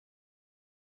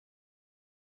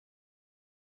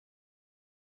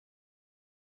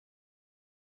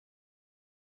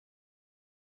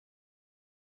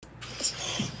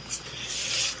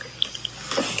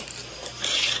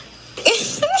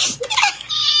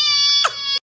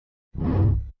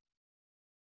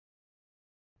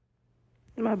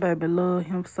My baby love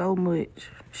him so much.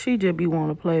 She just be want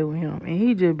to play with him. And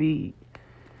he just be...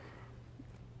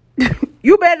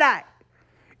 You better not.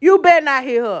 You better not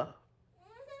hit her.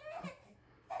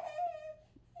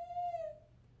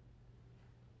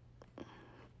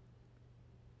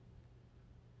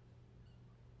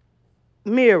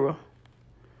 Mira,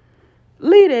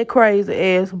 leave that crazy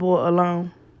ass boy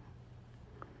alone.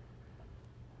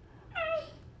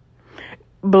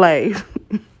 Blaze,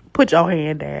 put your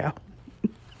hand down.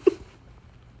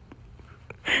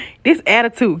 This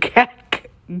attitude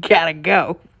gotta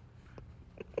go.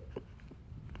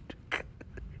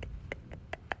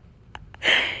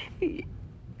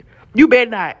 You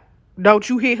better not. Don't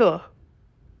you hit her.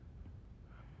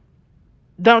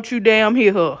 Don't you damn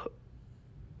hit her.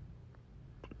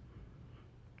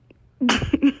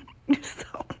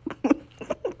 So,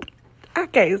 I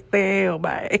can't stand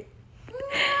man.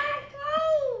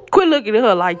 Quit looking at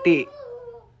her like that.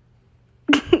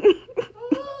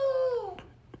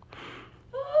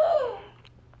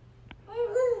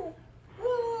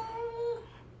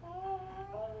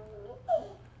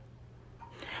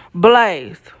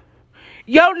 Blaze,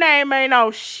 your name ain't no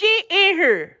shit in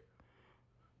here.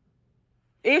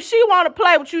 If she want to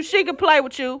play with you, she can play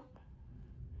with you.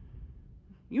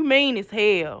 You mean as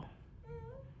hell.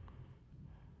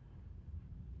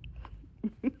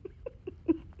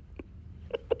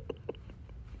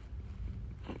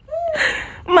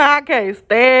 Man, I can't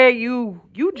stand you.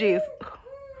 You just...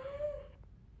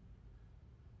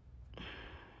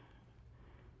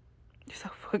 You're so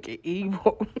fucking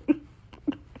evil.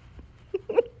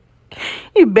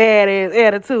 You badass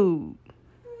attitude.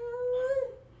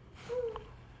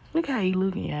 Look how he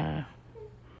looking, y'all.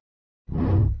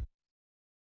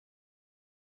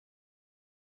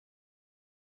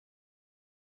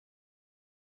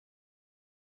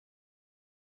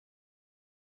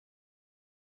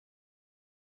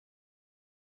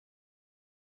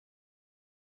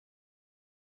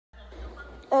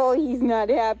 Oh, he's not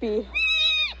happy.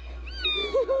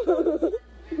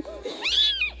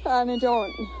 Anna,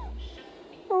 don't.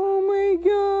 Oh my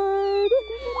god.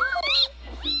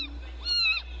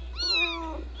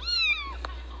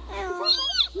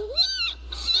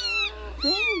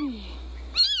 Baby.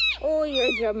 Oh,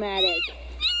 you're dramatic.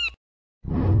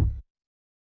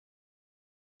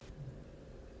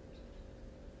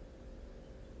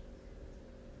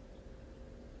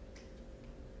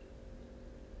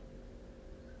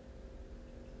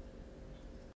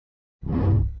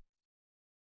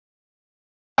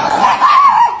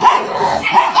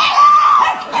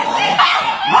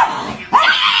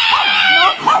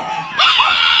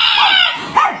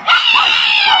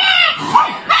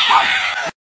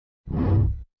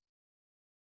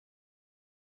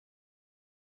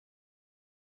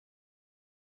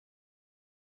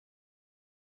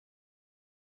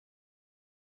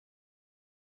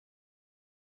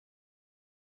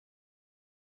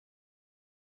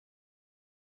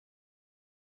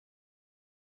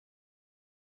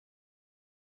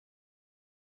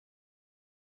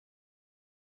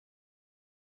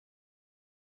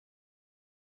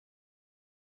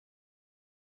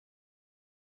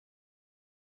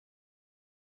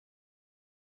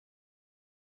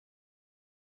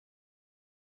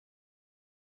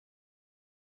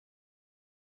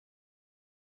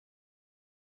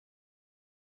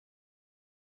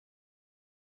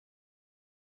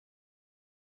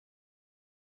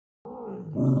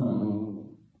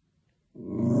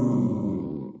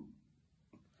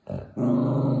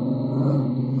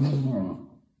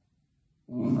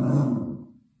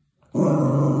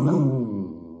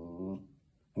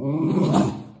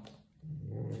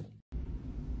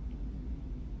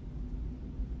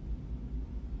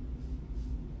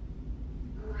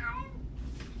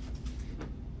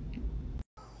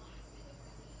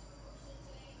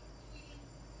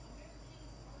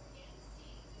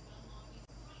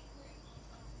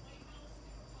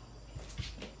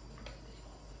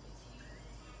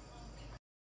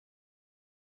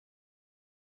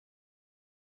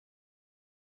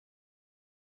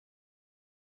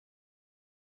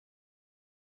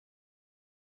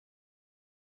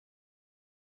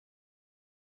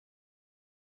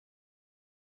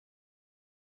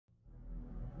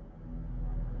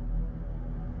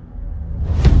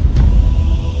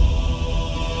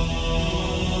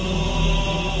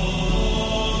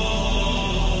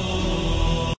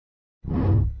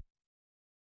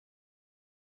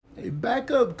 Hey, back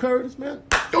up, Curtis, man.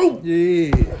 Oh!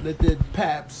 Yeah, let that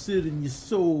pap sit in your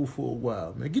soul for a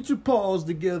while, man. Get your paws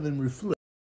together and reflect.